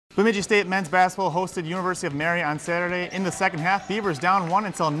Bemidji State men's basketball hosted University of Mary on Saturday. In the second half, Beavers down 1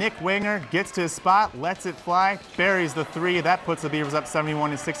 until Nick Wagner gets to his spot, lets it fly, buries the three. That puts the Beavers up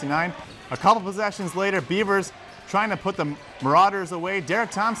 71-69. A couple possessions later, Beavers trying to put the Marauders away.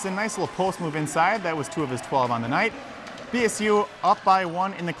 Derek Thompson, nice little post move inside. That was 2 of his 12 on the night. BSU up by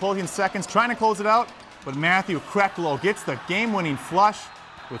 1 in the closing seconds, trying to close it out, but Matthew Krecklow gets the game-winning flush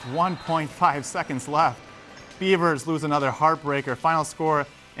with 1.5 seconds left. Beavers lose another heartbreaker. Final score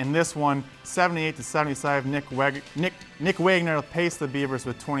in this one, 78-75. Nick Wagner paced the Beavers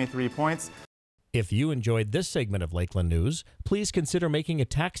with 23 points. If you enjoyed this segment of Lakeland News, please consider making a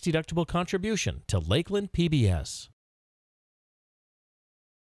tax-deductible contribution to Lakeland PBS.